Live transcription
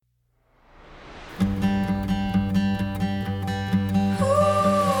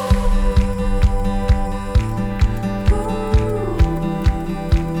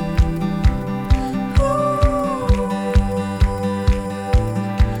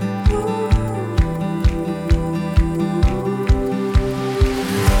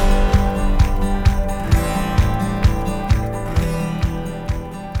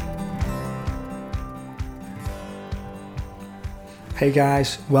Hey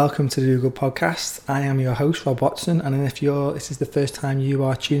guys, welcome to the Do Good Podcast. I am your host, Rob Watson, and if this is the first time you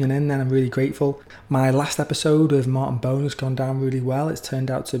are tuning in, then I'm really grateful. My last episode with Martin Bone has gone down really well. It's turned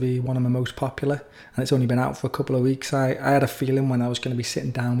out to be one of my most popular, and it's only been out for a couple of weeks. I had a feeling when I was going to be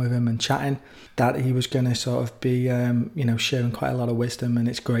sitting down with him and chatting that he was going to sort of be, sharing quite a lot of wisdom, and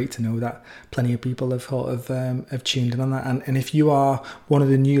it's great to know that plenty of people have have tuned in on that. And if you are one of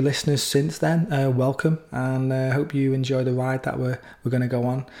the new listeners since then, welcome, and I hope you enjoy the ride that we're going to go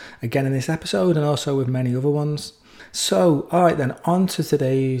on again in this episode and also with many other ones. So, all right then, on to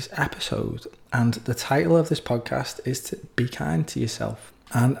today's episode. And the title of this podcast is to Be Kind to Yourself.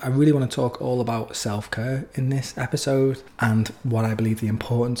 And I really want to talk all about self-care in this episode and what I believe the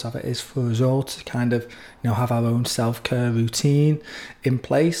importance of it is for us all to kind of, have our own self-care routine in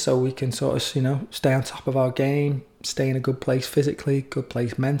place so we can sort of, stay on top of our game, stay in a good place physically, good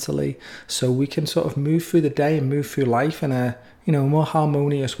place mentally, so we can sort of move through the day and move through life in a, more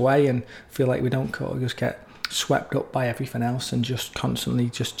harmonious way and feel like we don't just get swept up by everything else and just constantly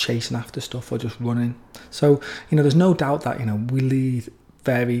just chasing after stuff or just running. So, there's no doubt that, we lead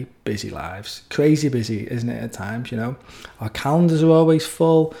very busy lives, crazy busy, isn't it, at times? Our calendars are always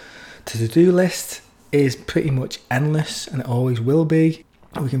full. The to-do list is pretty much endless, and it always will be.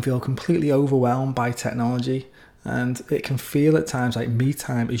 We can feel completely overwhelmed by technology, and it can feel at times like me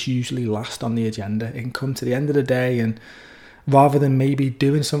time is usually last on the agenda. It can come to the end of the day, and rather than maybe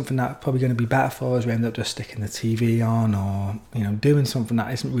doing something that's probably going to be better for us, we end up just sticking the TV on or, doing something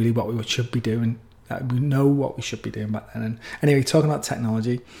that isn't really what we should be doing. We know what we should be doing back then. And anyway, talking about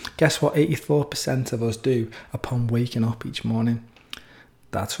technology, guess what 84% of us do upon waking up each morning?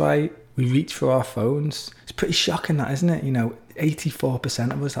 That's right, we reach for our phones. It's pretty shocking that, isn't it?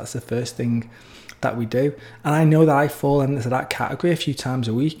 84% of us, that's the first thing that we do. And I know that I fall into that category a few times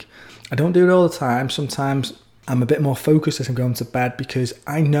a week. I don't do it all the time. Sometimes I'm a bit more focused as I'm going to bed because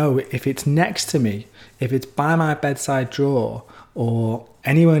I know if it's next to me, if it's by my bedside drawer or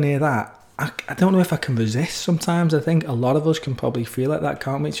anywhere near that, I don't know if I can resist sometimes. I think a lot of us can probably feel like that,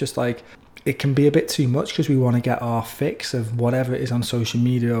 can't we? It's just like, it can be a bit too much because we want to get our fix of whatever it is on social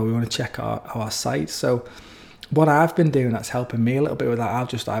media, or we want to check our sites. So what I've been doing that's helping me a little bit with that, I'll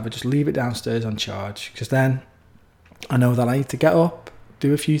just either just leave it downstairs on charge, because then I know that I need to get up,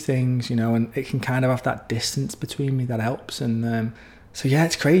 do a few things, and it can kind of have that distance between me that helps. And so yeah,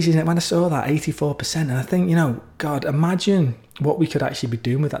 it's crazy, isn't it? When I saw that 84%, and I think, God, imagine what we could actually be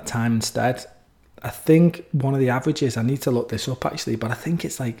doing with that time instead. I think one of the averages, I need to look this up actually, but I think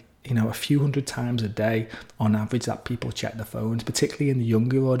it's like, a few hundred times a day on average that people check their phones, particularly in the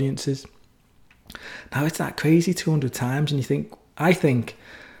younger audiences. Now it's that crazy 200 times, and I think,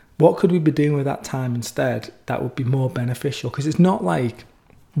 what could we be doing with that time instead that would be more beneficial? Because it's not like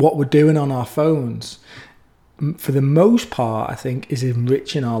what we're doing on our phones, for the most part, I think, is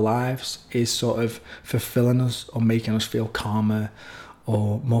enriching our lives, is sort of fulfilling us or making us feel calmer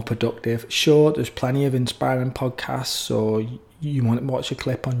or more productive. Sure, there's plenty of inspiring podcasts, or you want to watch a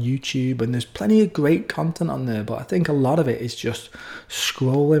clip on YouTube, and there's plenty of great content on there, but I think a lot of it is just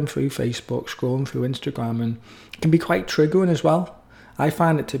scrolling through Facebook, scrolling through Instagram, and it can be quite triggering as well. I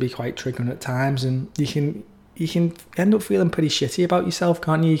find it to be quite triggering at times, and you can end up feeling pretty shitty about yourself,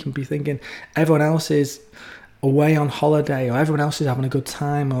 can't you? You can be thinking everyone else is away on holiday, or everyone else is having a good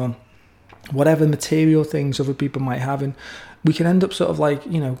time, or whatever material things other people might have, and we can end up sort of like,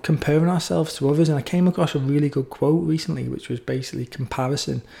 comparing ourselves to others. And I came across a really good quote recently, which was basically,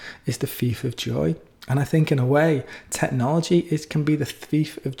 comparison is the thief of joy. And I think in a way, technology can be the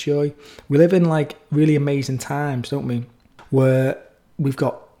thief of joy. We live in like really amazing times, don't we? Where we've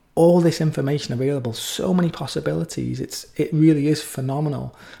got all this information available, so many possibilities. It really is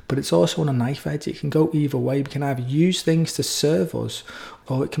phenomenal, but it's also on a knife edge. It can go either way. We can either use things to serve us,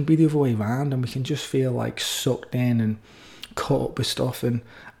 or it can be the other way around, and we can just feel like sucked in and caught up with stuff. And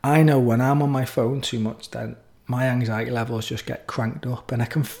I know when I'm on my phone too much, then my anxiety levels just get cranked up, and I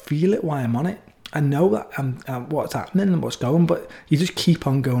can feel it while I'm on it. I know that I'm what's happening and what's going, but you just keep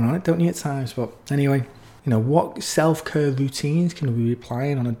on going on it, don't you, at times? But anyway, what self-care routines can we be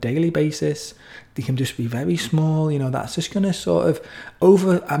applying on a daily basis? They can just be very small, that's just going to sort of,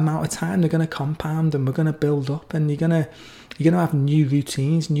 over amount of time, they're going to compound, and we're going to build up, and you're going to have new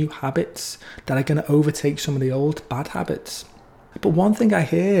routines, new habits that are going to overtake some of the old bad habits. But one thing I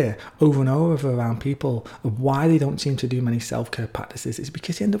hear over and over around people of why they don't seem to do many self-care practices is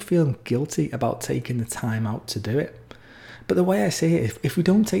because they end up feeling guilty about taking the time out to do it. But the way I see it, if we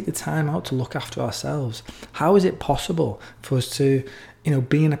don't take the time out to look after ourselves, how is it possible for us to,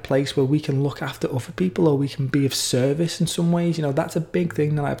 be in a place where we can look after other people, or we can be of service in some ways? That's a big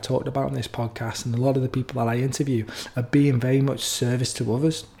thing that I've talked about in this podcast, and a lot of the people that I interview are being very much service to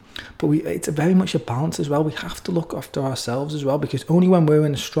others. But it's very much a balance as well. We have to look after ourselves as well, because only when we're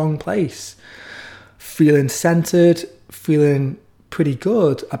in a strong place, feeling centered, feeling pretty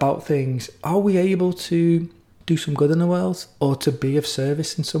good about things, are we able to do some good in the world or to be of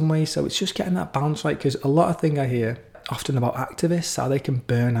service in some way. So it's just getting that balance right, because a lot of things I hear often about activists, how they can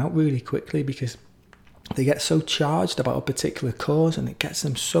burn out really quickly because they get so charged about a particular cause and it gets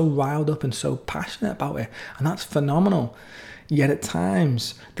them so riled up and so passionate about it, and that's phenomenal. Yet at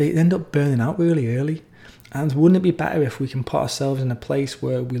times they end up burning out really early. And wouldn't it be better if we can put ourselves in a place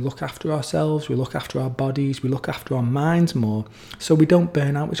where we look after ourselves, we look after our bodies, we look after our minds more, so we don't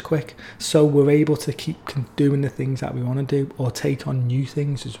burn out as quick, so we're able to keep doing the things that we want to do or take on new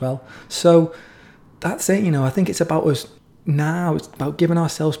things as well. So that's it. I think it's about us now. It's about giving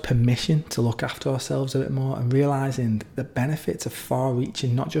ourselves permission to look after ourselves a bit more and realising the benefits are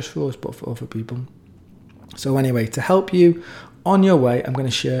far-reaching, not just for us but for other people. So anyway, to help you on your way, I'm going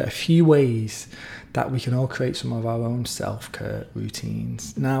to share a few ways that we can all create some of our own self-care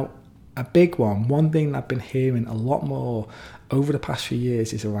routines. Now, a big one thing I've been hearing a lot more over the past few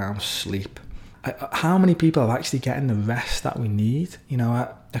years is around sleep. How many people are actually getting the rest that we need?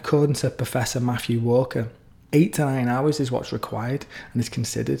 According to Professor Matthew Walker, 8 to 9 hours is what's required and is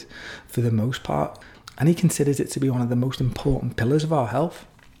considered for the most part. And he considers it to be one of the most important pillars of our health.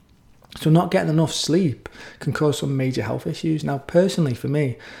 So not getting enough sleep can cause some major health issues. Now, personally, for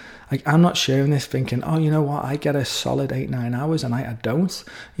me, I'm not sharing this thinking, oh, you know what, I get a solid 8-9 hours and I don't.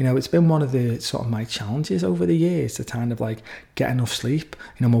 It's been one of the sort of my challenges over the years to kind of get enough sleep.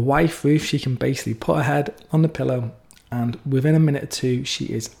 My wife, Ruth, she can basically put her head on the pillow and within a minute or two, she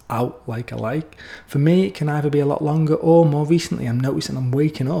is out like a light. For me, it can either be a lot longer, or more recently, I'm noticing I'm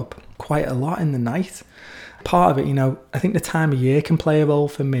waking up quite a lot in the night. Part of it, I think the time of year can play a role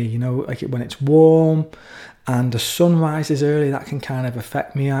for me, when it's warm and the sun rises early, that can kind of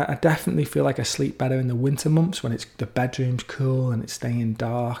affect me. I definitely feel like I sleep better in the winter months when the bedroom's cool and it's staying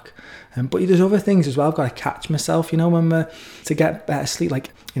dark. But there's other things as well. I've got to catch myself, to get better sleep,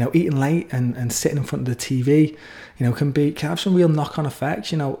 eating late and sitting in front of the TV, can have some real knock-on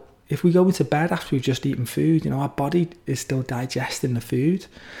effects. If we go into bed after we've just eaten food, our body is still digesting the food.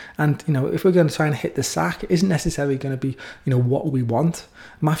 And, if we're going to try and hit the sack, it isn't necessarily going to be, what we want.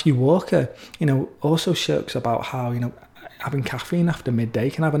 Matthew Walker, also shirks about how, having caffeine after midday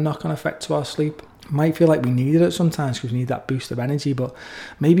can have a knock-on effect to our sleep. Might feel like we need it sometimes because we need that boost of energy, but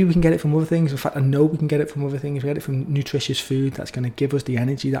maybe we can get it from other things. In fact, I know we can get it from other things. We get it from nutritious food that's going to give us the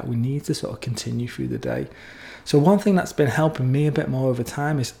energy that we need to sort of continue through the day. So one thing that's been helping me a bit more over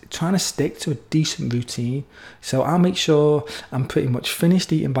time is trying to stick to a decent routine. So I'll make sure I'm pretty much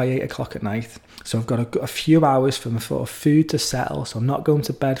finished eating by 8 o'clock at night. So I've got a few hours for my sort of food to settle. So I'm not going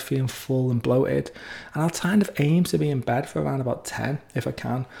to bed feeling full and bloated. And I'll kind of aim to be in bed for around about 10 if I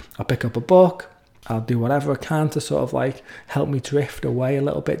can. I'll pick up a book. I'll do whatever I can to sort of help me drift away a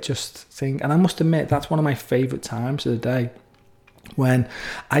little bit, just think. And I must admit, that's one of my favourite times of the day, when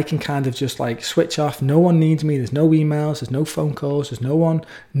I can kind of just switch off. No one needs me. There's no emails. There's no phone calls. There's no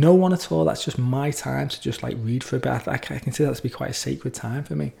one at all. That's just my time to just read for a bit. I consider that to be quite a sacred time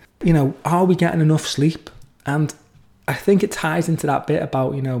for me. Are we getting enough sleep? And I think it ties into that bit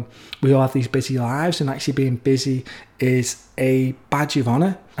about, we all have these busy lives, and actually being busy is a badge of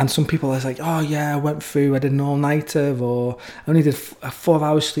honour. And some people are oh yeah, I did an all-nighter, or I only did 4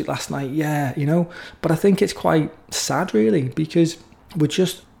 hours sleep last night. Yeah, but I think it's quite sad really, because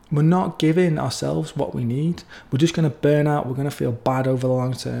we're not giving ourselves what we need. We're just going to burn out. We're going to feel bad over the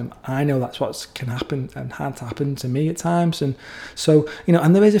long term. I know that's what can happen and had happened to me at times. And so,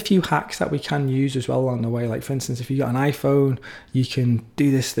 and there is a few hacks that we can use as well along the way. Like for instance, if you got an iPhone, you can do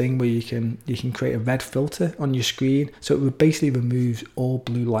this thing where you can create a red filter on your screen. So it basically removes all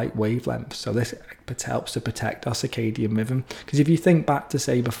blue light wavelengths. So this helps to protect our circadian rhythm. Because if you think back to,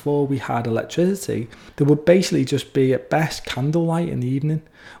 say, before we had electricity, there would basically just be at best candlelight in the evening.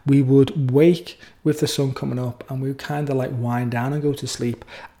 We would wake with the sun coming up and we would kind of wind down and go to sleep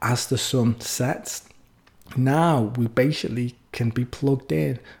as the sun sets. Now we basically can be plugged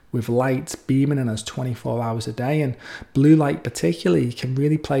in with lights beaming in us 24 hours a day, and blue light particularly can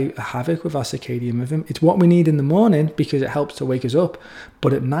really play havoc with our circadian rhythm. It's what we need in the morning because it helps to wake us up,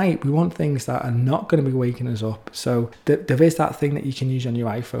 but at night we want things that are not going to be waking us up. So there is that thing that you can use on your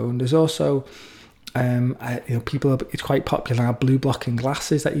iPhone. There's also It's quite popular now, blue blocking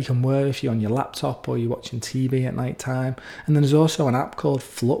glasses that you can wear if you're on your laptop or you're watching TV at night time. And then there's also an app called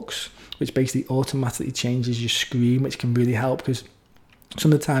Flux, which basically automatically changes your screen, which can really help, because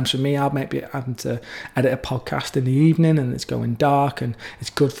some of the times for me, I might be having to edit a podcast in the evening and it's going dark, and it's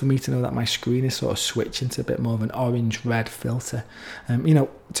good for me to know that my screen is sort of switching to a bit more of an orange-red filter.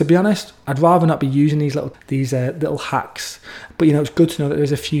 To be honest, I'd rather not be using these little hacks, but it's good to know that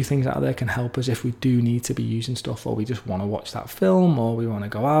there's a few things out there that can help us if we do need to be using stuff, or we just want to watch that film, or we want to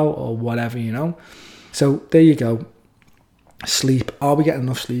go out, or whatever, So there you go. Sleep. Are we getting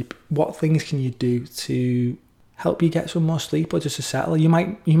enough sleep? What things can you do to help you get some more sleep, or just to settle? You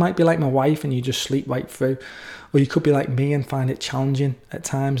might be like my wife and you just sleep right through, or you could be like me and find it challenging at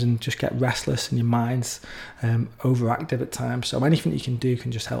times and just get restless and your mind's overactive at times. So anything you can do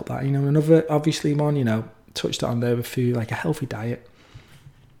can just help that. Another obviously one, touched on there with food, like a healthy diet.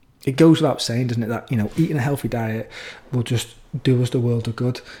 It goes without saying, doesn't it, that eating a healthy diet will just do us the world of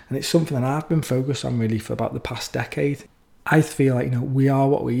good, and it's something that I've been focused on really for about the past decade. I feel like we are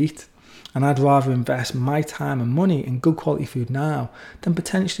what we eat. And I'd rather invest my time and money in good quality food now than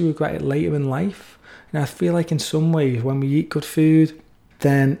potentially regret it later in life. I feel like in some ways when we eat good food,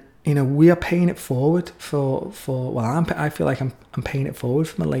 then we are paying it forward I feel like I'm paying it forward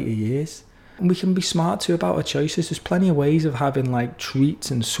for my later years. And we can be smart too about our choices. There's plenty of ways of having like treats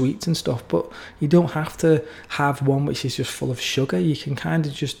and sweets and stuff, but you don't have to have one which is just full of sugar. You can kind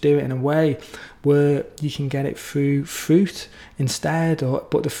of just do it in a way where you can get it through fruit instead,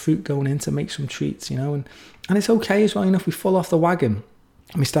 but the fruit going in to make some treats, and it's okay as well. If we fall off the wagon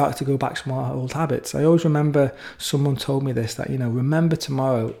and we start to go back to our old habits. I always remember someone told me this, that, remember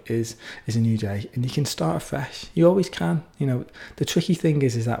tomorrow is a new day and you can start afresh. You always can. The tricky thing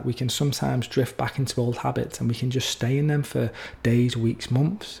is that we can sometimes drift back into old habits and we can just stay in them for days, weeks,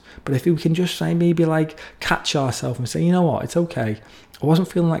 months. But if we can just say, maybe like catch ourselves and say, you know what, it's okay. I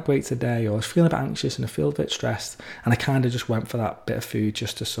wasn't feeling that great today, or I was feeling a bit anxious and I feel a bit stressed, and I kind of just went for that bit of food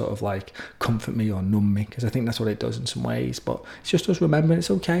just to sort of like comfort me or numb me, because I think that's what it does in some ways. But it's just us remembering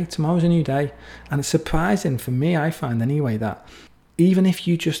it's okay, tomorrow's a new day. And it's surprising for me, I find anyway, that even if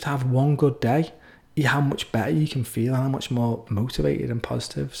you just have one good day, how much better you can feel and how much more motivated and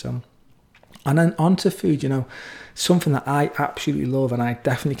positive. And then on to food, something that I absolutely love, and I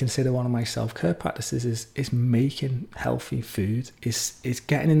definitely consider one of my self-care practices, is making healthy food, is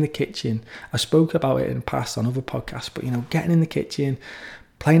getting in the kitchen. I spoke about it in the past on other podcasts, but getting in the kitchen,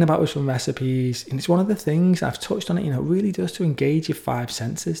 playing about with some recipes, and it's one of the things I've touched on it, it really does to engage your five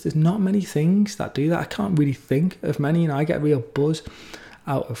senses. There's not many things that do that. I can't really think of many. I get a real buzz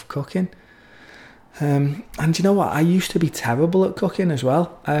out of cooking. And you know what? I used to be terrible at cooking as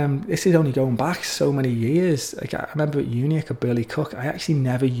well. This is only going back so many years. Like, I remember at uni, I could barely cook. I actually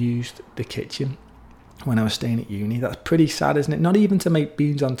never used the kitchen when I was staying at uni. That's pretty sad, isn't it? Not even to make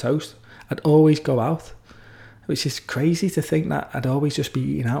beans on toast. I'd always go out, which is crazy to think that I'd always just be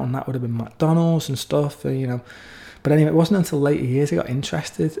eating out, and that would have been McDonald's and stuff, But anyway, it wasn't until later years I got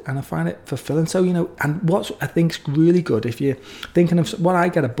interested, and I find it fulfilling. So, and what I think is really good, if you're thinking of what I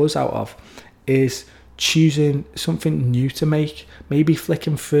get a buzz out of, is choosing something new to make, maybe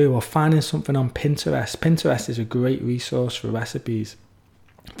flicking through or finding something on Pinterest. Pinterest is a great resource for recipes.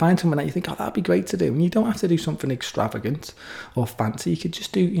 Find something that you think, that'd be great to do. And you don't have to do something extravagant or fancy. You could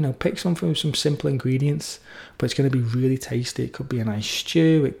just do, pick something with some simple ingredients, but it's going to be really tasty. It could be a nice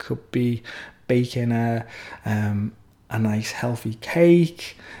stew. It could be baking a nice healthy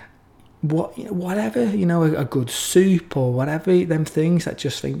cake. Whatever, a good soup or whatever, them things that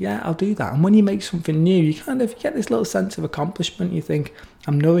just think, yeah, I'll do that. And when you make something new, you kind of get this little sense of accomplishment. You think,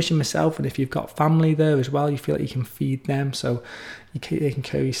 I'm nourishing myself. And if you've got family there as well, you feel like you can feed them. So you can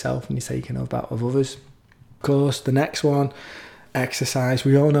care yourself and you're taking about of others. Of course, the next one, exercise.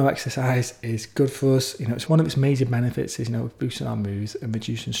 We all know exercise is good for us. It's one of its major benefits is, boosting our moods and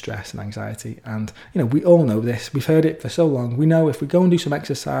reducing stress and anxiety. And, we all know this. We've heard it for so long. We know if we go and do some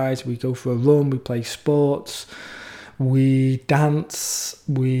exercise, we go for a run, we play sports, we dance,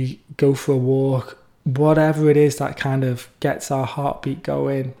 we go for a walk, whatever it is that kind of gets our heartbeat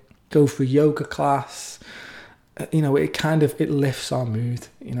going, go for a yoga class, it lifts our mood,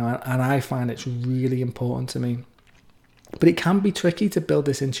 and I find it's really important to me. But it can be tricky to build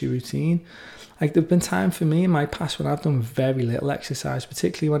this into your routine. Like, there've been times for me in my past when I've done very little exercise,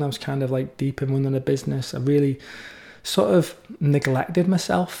 particularly when I was kind of like deep in running a business. I really sort of neglected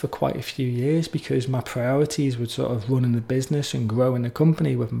myself for quite a few years because my priorities were sort of running the business and growing the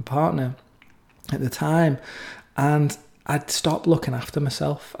company with my partner at the time. And I'd stop looking after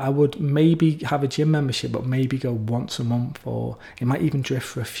myself. I would maybe have a gym membership, but maybe go once a month, or it might even drift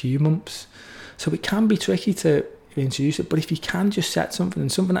for a few months. So it can be tricky to introduce it, but if you can just set something,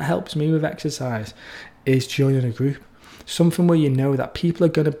 and something that helps me with exercise is joining a group. Something where you know that people are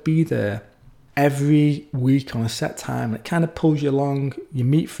going to be there every week on a set time. It kind of pulls you along, you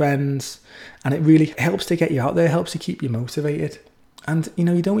meet friends, and it really helps to get you out there, helps to keep you motivated. And you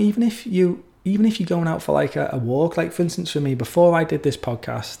know, you don't, even if you're going out for like a walk, like for instance for me, before I did this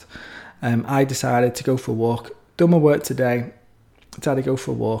podcast, I decided to go for a walk, done my work today, decided to go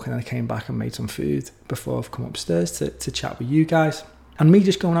for a walk, and then I came back and made some food before I've come upstairs to chat with you guys. And me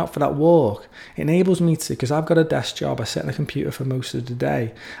just going out for that walk enables me to, because I've got a desk job, I sit on a computer for most of the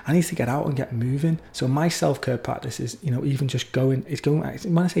day, I need to get out and get moving. So my self-care practice is, you know, even just going,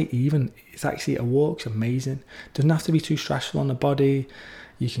 when I say even, it's actually a walk's amazing. It doesn't have to be too stressful on the body.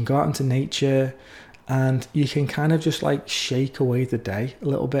 You can go out into nature and you can kind of just like shake away the day a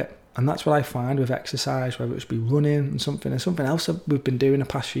little bit. And that's what I find with exercise, whether it's be running and something else that we've been doing the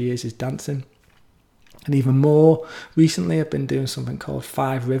past few years is dancing. And even more recently, I've been doing something called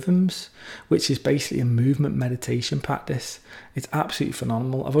 5 Rhythms, which is basically a movement meditation practice. It's absolutely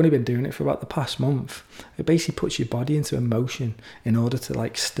phenomenal. I've only been doing it for about the past month. It basically puts your body into motion in order to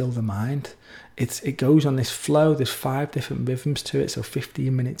like still the mind. It goes on this flow. There's 5 different rhythms to it, so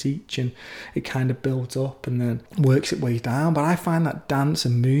 15 minutes each, and it kind of builds up and then works its way down. But I find that dance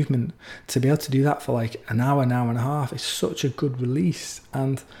and movement, to be able to do that for like an hour and a half, is such a good release.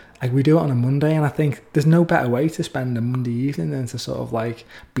 And like, we do it on a Monday, and I think there's no better way to spend a Monday evening than to sort of like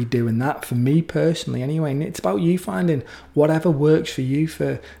be doing that, for me personally anyway. And it's about you finding whatever works for you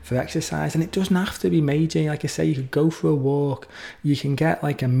for exercise. And it doesn't have to be major. Like I say, you could go for a walk, you can get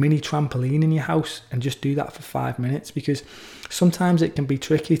like a mini trampoline in your house and just do that for 5 minutes, because sometimes it can be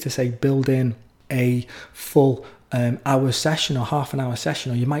tricky to say build in a full hour session or half an hour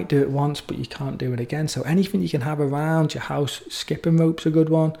session, or you might do it once but you can't do it again. So anything you can have around your house, skipping rope's a good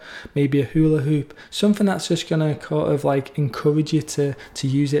one, maybe a hula hoop, something that's just gonna kind of like encourage you to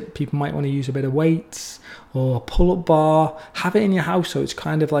use it. People might want to use a bit of weights or a pull-up bar. Have it in your house so it's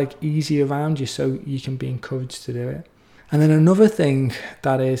kind of like easy around you, so you can be encouraged to do it. And then another thing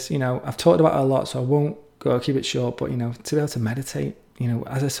that is, you know, I've talked about it a lot, so I won't go, I'll keep it short, but you know, to be able to meditate, you know,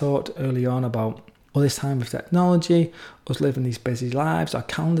 as I talked early on about all this time with technology, us living these busy lives, our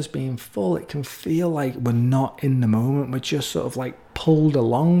calendars being full, it can feel like we're not in the moment. We're just sort of like pulled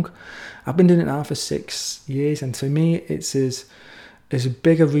along. I've been doing it now for 6 years, and to me, it's as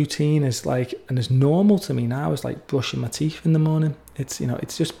big a routine as like, and as normal to me now as like brushing my teeth in the morning. It's, you know,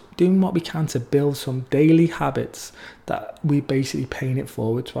 it's just doing what we can to build some daily habits that we basically paying it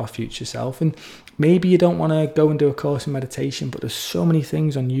forward to our future self. And maybe you don't want to go and do a course in meditation, but there's so many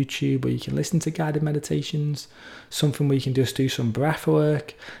things on YouTube where you can listen to guided meditations, something where you can just do some breath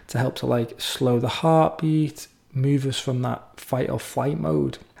work to help to like slow the heartbeat, move us from that fight or flight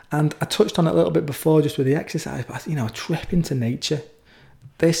mode. And I touched on it a little bit before just with the exercise, but you know, a trip into nature.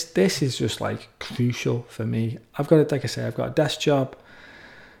 This is just like crucial for me. I've got, like I say, I've got a desk job.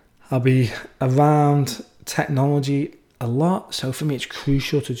 I'll be around technology a lot. So for me, it's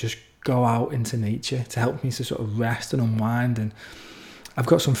crucial to just go out into nature to help me to sort of rest and unwind. And I've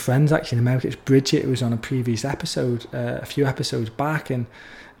got some friends actually in America. It's Bridget, who was on a previous episode, a few episodes back. And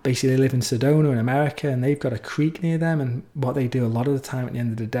basically they live in Sedona in America, and they've got a creek near them. And what they do a lot of the time at the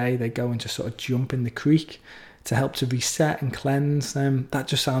end of the day, they go and just sort of jump in the creek to help to reset and cleanse them. That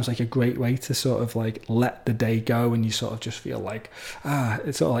just sounds like a great way to sort of like let the day go, and you sort of just feel like,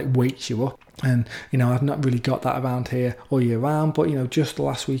 it sort of like wakes you up. And, you know, I've not really got that around here all year round, but, you know, just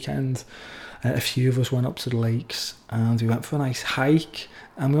last weekend, a few of us went up to the lakes and we went for a nice hike,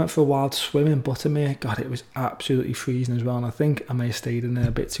 and we went for a wild swim in Buttermere. God, it was absolutely freezing as well, and I think I may have stayed in there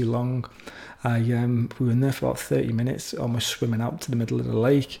a bit too long. We were in there for about 30 minutes, almost swimming out to the middle of the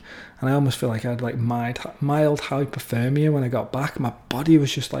lake, and I almost feel like I had like mild hypothermia when I got back. My body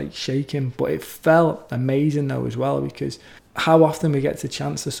was just like shaking, but it felt amazing though as well, because how often we get the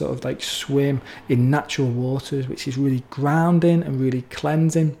chance to sort of like swim in natural waters, which is really grounding and really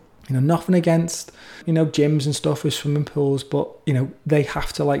cleansing. You know, nothing against, you know, gyms and stuff with swimming pools, but, you know, they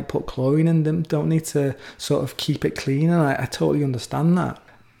have to like put chlorine in them, don't need to sort of keep it clean, and I totally understand that.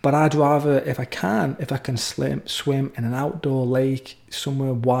 But I'd rather, if I can swim in an outdoor lake,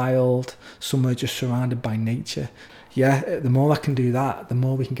 somewhere wild, somewhere just surrounded by nature. Yeah, the more I can do that, the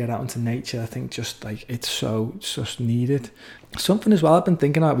more we can get out into nature. I think just like it's just needed. Something as well I've been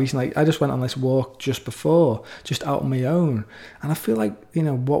thinking about recently, like I just went on this walk just out on my own, and I feel like,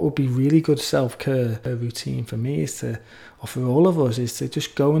 what would be really good self-care routine for me or for all of us, is to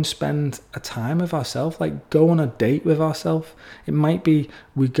just go and spend a time with ourselves, like go on a date with ourselves. It might be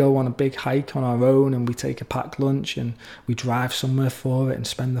we go on a big hike on our own and we take a packed lunch and we drive somewhere for it and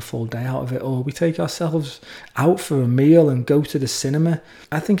spend the full day out of it, or we take ourselves out for a meal and go to the cinema.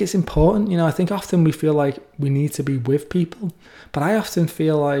 I think it's important, I think often we feel like we need to be with people, but I often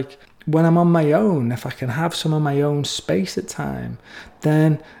feel like when I'm on my own, if I can have some of my own space at time,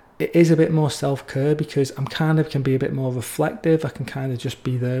 then it is a bit more self-care, because I'm can be a bit more reflective. I can kind of just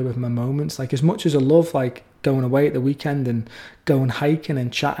be there with my moments. Like, as much as I love like going away at the weekend and going hiking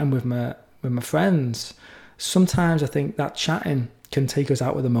and chatting with my friends, sometimes I think that chatting can take us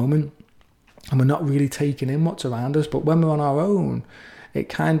out of the moment and we're not really taking in what's around us. But when we're on our own,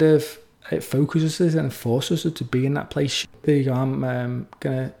 it focuses us and forces us to be in that place. There you go.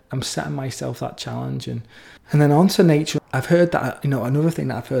 I'm setting myself that challenge, and then on to nature. I've heard that, another thing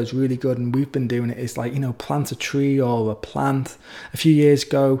that I've heard is really good, and we've been doing it, is like, plant a tree or a plant. A few years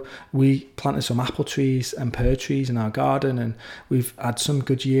ago, we planted some apple trees and pear trees in our garden, and we've had some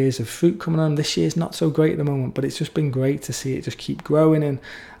good years of fruit coming on. This year's not so great at the moment, but it's just been great to see it just keep growing, and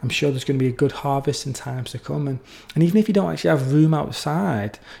I'm sure there's going to be a good harvest in times to come. And even if you don't actually have room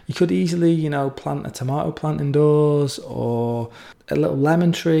outside, you could easily, plant a tomato plant indoors, or a little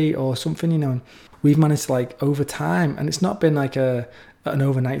lemon tree or something, and we've managed to, like, over time, and it's not been like an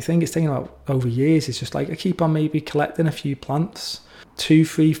overnight thing, it's taken about over years. It's just like I keep on maybe collecting a few plants, 2,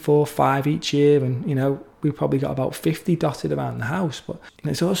 3, 4, 5 each year, and we've probably got about 50 dotted around the house. But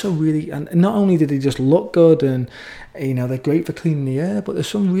it's also really, and not only do they just look good and they're great for cleaning the air, but there's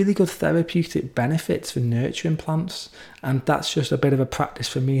some really good therapeutic benefits for nurturing plants. And that's just a bit of a practice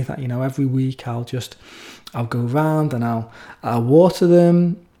for me, that every week I'll go around and I'll water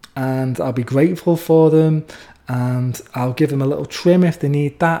them, and I'll be grateful for them, and I'll give them a little trim if they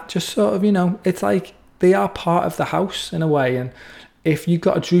need that. Just sort of, it's like they are part of the house in a way. And if you've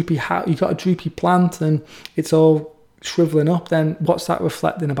got a droopy plant and it's all shriveling up, then what's that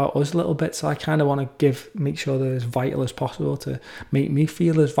reflecting about us a little bit? So I kind of want to make sure they're as vital as possible to make me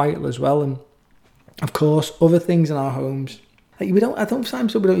feel as vital as well. And of course, other things in our homes, like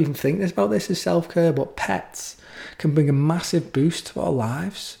sometimes we don't even think about this as self-care, but pets can bring a massive boost to our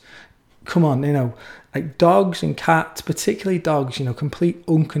lives. Come on, like dogs and cats, particularly dogs, complete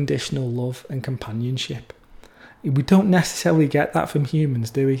unconditional love and companionship. We don't necessarily get that from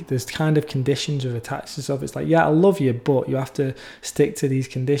humans, do we? There's kind of conditions of attached to stuff. It's like, yeah, I love you, but you have to stick to these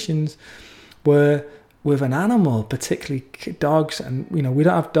conditions. Where with an animal, particularly dogs, and we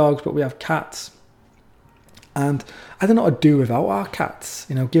don't have dogs, but we have cats. And I don't know what to do without our cats.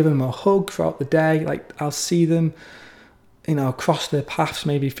 Give them a hug throughout the day. Like, I'll see them, cross their paths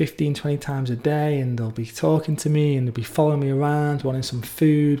maybe 15, 20 times a day, and they'll be talking to me and they'll be following me around, wanting some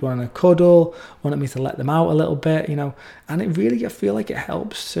food, wanting a cuddle, wanting me to let them out a little bit, and it really, I feel like it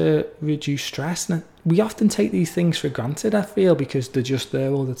helps to reduce stress. And we often take these things for granted, I feel, because they're just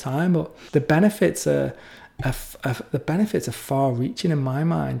there all the time, but the benefits are far-reaching in my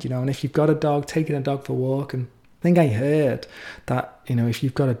mind, and if you've got a dog, taking a dog for a walk, and I think I heard that, if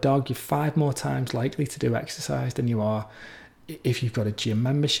you've got a dog, you're 5 more times likely to do exercise than you are if you've got a gym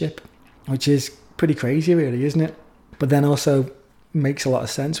membership, which is pretty crazy really, isn't it? But then also makes a lot of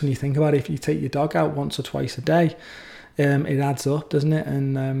sense when you think about it. If you take your dog out once or twice a day, it adds up, doesn't it?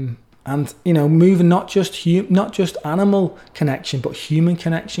 And moving, not just animal connection, but human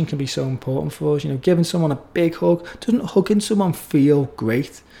connection can be so important for us. Giving someone a big hug, doesn't hugging someone feel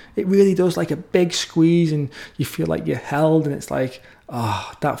great? It really does, like a big squeeze, and you feel like you're held, and it's like,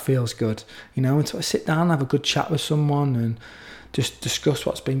 oh, that feels good. And so I sit down and have a good chat with someone and just discuss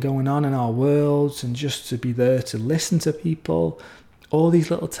what's been going on in our worlds, and just to be there to listen to people. All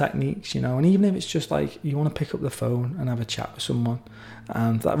these little techniques, and even if it's just like you want to pick up the phone and have a chat with someone.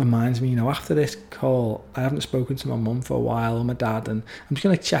 And that reminds me, after this call, I haven't spoken to my mum for a while, or my dad, and I'm just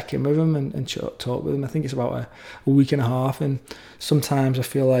going to check in with them and talk with them. I think it's about a week and a half, and sometimes I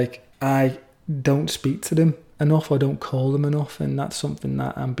feel like I don't speak to them enough, or don't call them enough, and that's something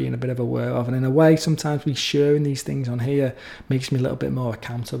that I'm being a bit of aware of. And in a way, sometimes me sharing these things on here makes me a little bit more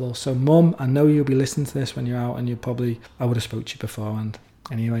accountable. So Mum, I know you'll be listening to this when you're out, and I would have spoke to you beforehand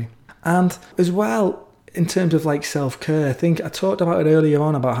anyway. And as well, in terms of like self-care, I think I talked about it earlier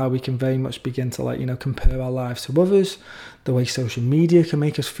on, about how we can very much begin to compare our lives to others, the way social media can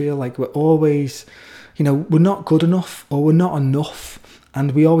make us feel like we're always, we're not good enough, or we're not enough,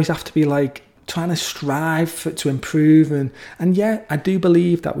 and we always have to be like trying to strive to improve. And yeah, I do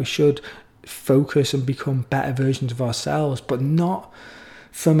believe that we should focus and become better versions of ourselves, but not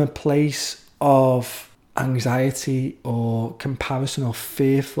from a place of anxiety or comparison or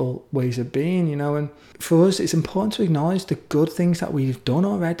fearful ways of being, you know. And for us, it's important to acknowledge the good things that we've done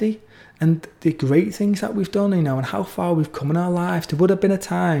already and the great things that we've done, you know, and how far we've come in our lives. There would have been a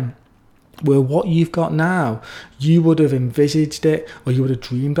time where what you've got now, you would have envisaged it or you would have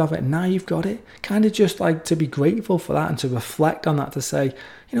dreamed of it, and now you've got it. Kind of just like to be grateful for that and to reflect on that, to say,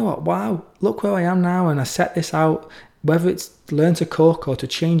 you know what, wow, look where I am now, and I set this out, whether it's learn to cook or to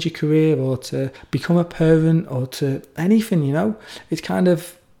change your career or to become a parent or to anything, you know. It's kind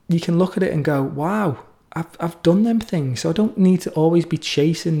of, you can look at it and go, wow, I've done them things, so I don't need to always be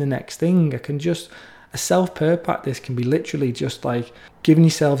chasing the next thing. I can just, a self-care practice can be literally just like giving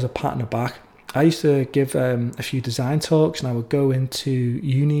yourselves a pat on the back. I used to give a few design talks, and I would go into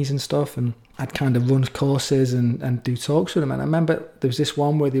unis and stuff, and I'd kind of run courses and do talks with them. And I remember there was this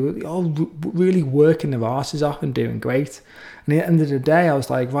one where they were all really working their asses off and doing great. And at the end of the day, I was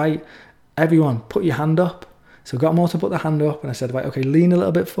like, right, everyone, put your hand up. So I got them all to put their hand up, and I said, right, okay, lean a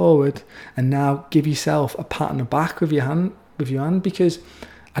little bit forward, and now give yourself a pat on the back with your hand, because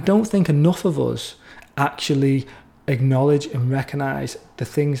I don't think enough of us actually acknowledge and recognize the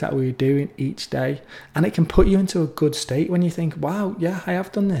things that we're doing each day. And it can put you into a good state when you think, wow, yeah, I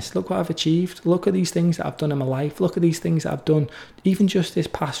have done this. Look what I've achieved. Look at these things that I've done in my life. Look at these things that I've done even just this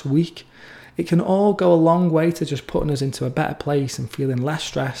past week. It can all go a long way to just putting us into a better place and feeling less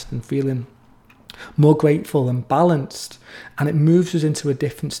stressed and feeling more grateful and balanced, and it moves us into a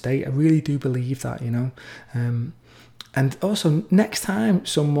different state. I really do believe that, you know. And also, next time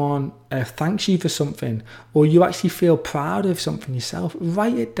someone thanks you for something, or you actually feel proud of something yourself,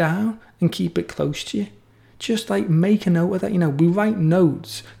 write it down and keep it close to you. Just like make a note of that. You know, we write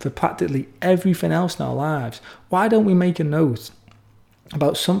notes for practically everything else in our lives. Why don't we make a note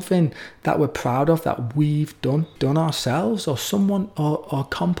about something that we're proud of, that we've done ourselves, or someone, or a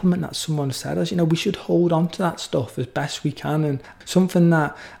compliment that someone said us? You know, we should hold on to that stuff as best we can. And something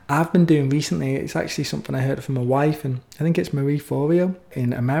that I've been doing recently, it's actually something I heard from my wife, and I think it's Marie Forleo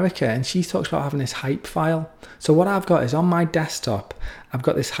in America, and she talks about having this hype file. So what I've got is on my desktop, I've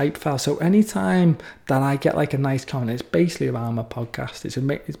got this hype file. So anytime that I get like a nice comment, it's basically around my podcast.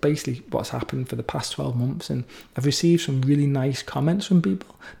 It's basically what's happened for the past 12 months. And I've received some really nice comments from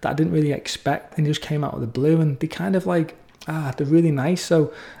people that I didn't really expect. They just came out of the blue, and they kind of like, they're really nice.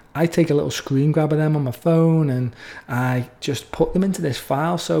 So I take a little screen grab of them on my phone, and I just put them into this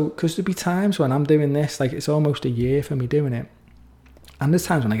file. So, because there'll be times when I'm doing this, like it's almost a year for me doing it. And there's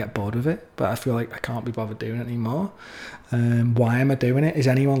times when I get bored of it, but I feel like I can't be bothered doing it anymore. Why am I doing it? Is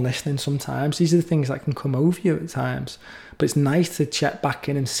anyone listening sometimes? These are the things that can come over you at times. But it's nice to check back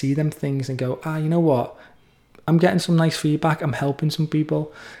in and see them things and go, you know what? I'm getting some nice feedback. I'm helping some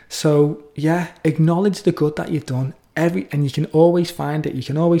people. So yeah, acknowledge the good that you've done. And you can always find it. You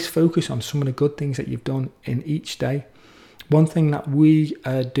can always focus on some of the good things that you've done in each day. One thing that we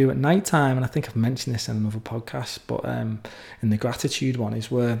do at night time, and I think I've mentioned this in another podcast, but in the gratitude one,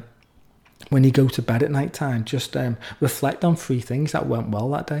 is where when you go to bed at night time, just reflect on 3 things that went well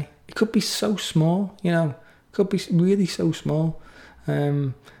that day. It could be so small, you know, it could be really so small,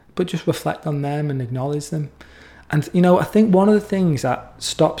 but just reflect on them and acknowledge them. And, you know, I think one of the things that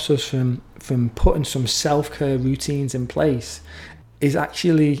stops us from putting some self-care routines in place is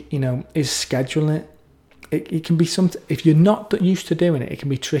actually, you know, is scheduling it. It can be something, if you're not used to doing it, it can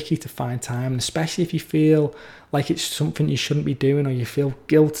be tricky to find time, especially if you feel like it's something you shouldn't be doing, or you feel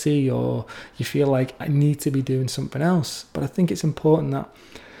guilty, or you feel like I need to be doing something else. But I think it's important that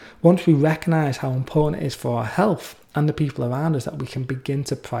once we recognize how important it is for our health and the people around us, that we can begin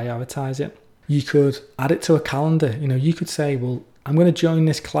to prioritize it. You could add it to a calendar. You know, you could say, well, I'm going to join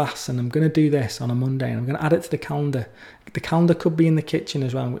this class and I'm going to do this on a Monday, and I'm going to add it to the calendar. The calendar could be in the kitchen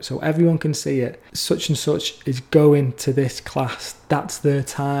as well, so everyone can see it. Such and such is going to this class. That's their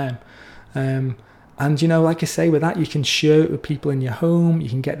time. And, you know, like I say, with that, you can share it with people in your home. You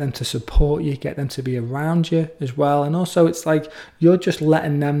can get them to support you, get them to be around you as well. And also, it's like you're just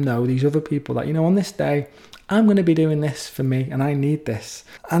letting them know, these other people, that, you know, on this day, I'm going to be doing this for me and I need this.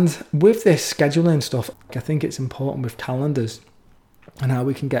 And with this scheduling stuff, I think it's important with calendars and how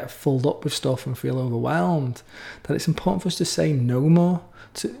we can get filled up with stuff and feel overwhelmed, that it's important for us to say no more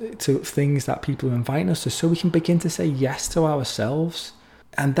to things that people are inviting us to, so we can begin to say yes to ourselves.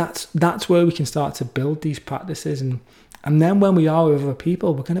 And that's where we can start to build these practices. And then when we are with other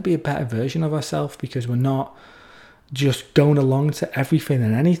people, we're going to be a better version of ourselves, because we're not just going along to everything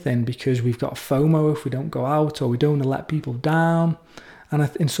and anything because we've got FOMO if we don't go out, or we don't want to let people down. And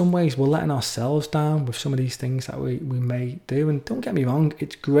in some ways, we're letting ourselves down with some of these things that we may do. And don't get me wrong,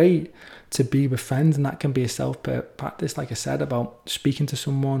 it's great to be with friends, and that can be a self-practice, like I said, about speaking to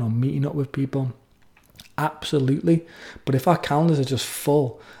someone or meeting up with people. Absolutely. But if our calendars are just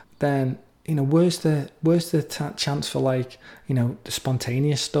full, then, where's the chance for, like, the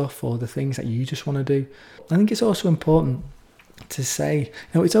spontaneous stuff or the things that you just want to do? I think it's also important to say,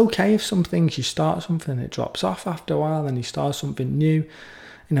 it's okay if some things, you start something and it drops off after a while and you start something new.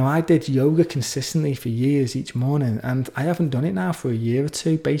 I did yoga consistently for years each morning, and I haven't done it now for a year or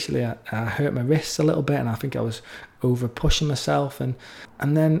two. Basically, I hurt my wrists a little bit, and I think I was over pushing myself, and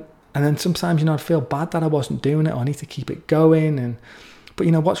then sometimes, I'd feel bad that I wasn't doing it, or I need to keep it going. But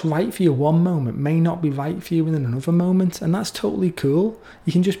what's right for you one moment may not be right for you in another moment, and that's totally cool.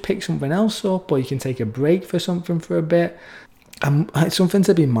 You can just pick something else up, or you can take a break for something for a bit. And it's something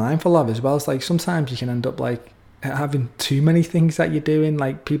to be mindful of as well. It's like sometimes you can end up like having too many things that you're doing.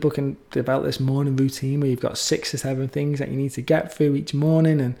 Like people can develop this morning routine where you've got 6 or 7 things that you need to get through each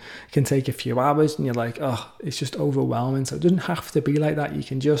morning, and it can take a few hours, and you're like, oh, it's just overwhelming. So it doesn't have to be like that. You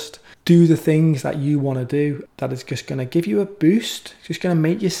can just do the things that you want to do that is just going to give you a boost. It's just going to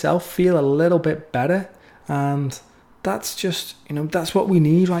make yourself feel a little bit better. And that's just, that's what we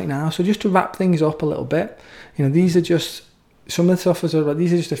need right now. So just to wrap things up a little bit, these are just some of the stuff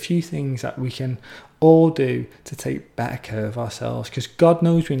these are just a few things that we can all do to take better care of ourselves, because God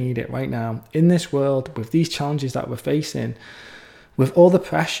knows we need it right now in this world with these challenges that we're facing, with all the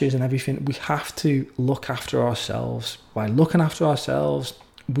pressures and everything. We have to look after ourselves. By looking after ourselves,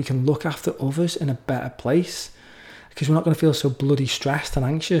 we can look after others in a better place, because we're not going to feel so bloody stressed and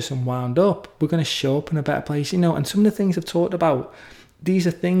anxious and wound up. We're going to show up in a better place, and some of the things I've talked about, these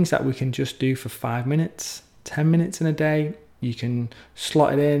are things that we can just do for 5 minutes, 10 minutes in a day. You can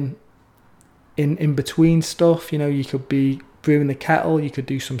slot it in between stuff. You could be brewing the kettle, you could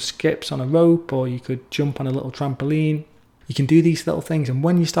do some skips on a rope, or you could jump on a little trampoline. You can do these little things, and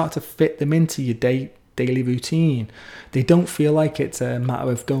when you start to fit them into your daily routine, they don't feel like it's a matter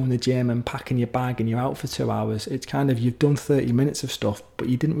of going to the gym and packing your bag and you're out for 2 hours. It's kind of, you've done 30 minutes of stuff, but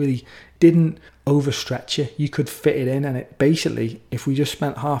you didn't overstretch it. You could fit it in, and it basically, if we just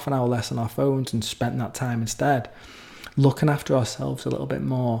spent half an hour less on our phones and spent that time instead looking after ourselves a little bit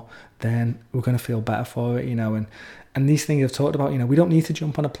more, then we're going to feel better for it, and these things I've talked about, we don't need to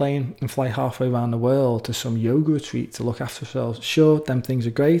jump on a plane and fly halfway around the world to some yoga retreat to look after ourselves. Sure, them things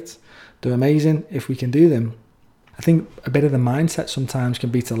are great, they're amazing if we can do them. I think a bit of the mindset sometimes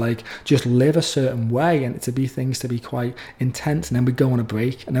can be to like just live a certain way, and to be things to be quite intense, and then we go on a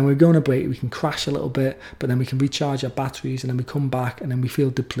break, and then we go on a break, we can crash a little bit, but then we can recharge our batteries, and then we come back and then we feel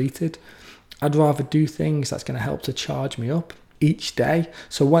depleted. I'd rather do things that's going to help to charge me up each day.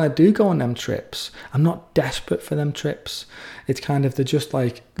 So when I do go on them trips, I'm not desperate for them trips. It's kind of, they're just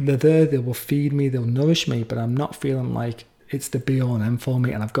like, they're there, they will feed me, they'll nourish me, but I'm not feeling like it's the be all and end for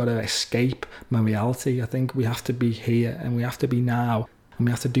me and I've got to escape my reality. I think we have to be here, and we have to be now, and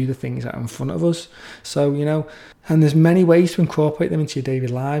we have to do the things that are in front of us. So, and there's many ways to incorporate them into your daily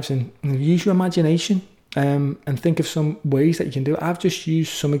lives, and use your imagination. And think of some ways that you can do it. I've just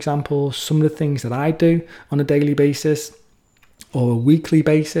used some examples, some of the things that I do on a daily basis or a weekly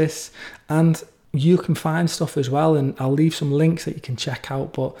basis, and you can find stuff as well, and I'll leave some links that you can check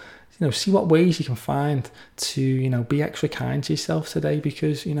out. But see what ways you can find to be extra kind to yourself today,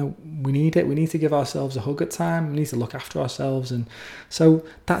 because we need it. We need to give ourselves a hug at time. We need to look after ourselves. And so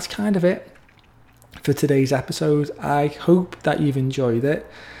that's kind of it for today's episode. I hope that you've enjoyed it.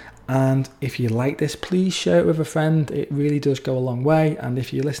 And if you like this, please share it with a friend. It really does go a long way. And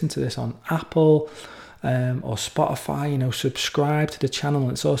if you listen to this on Apple or Spotify, subscribe to the channel.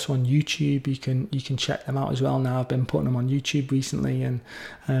 It's also on YouTube. You can check them out as well now. I've been putting them on YouTube recently, and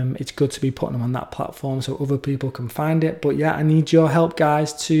it's good to be putting them on that platform so other people can find it. But yeah, I need your help,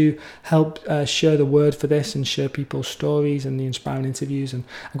 guys, to help share the word for this and share people's stories and the inspiring interviews. And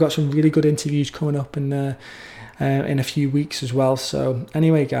I've got some really good interviews coming up in a few weeks as well. So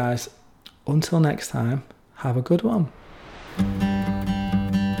anyway, guys, until next time, have a good one.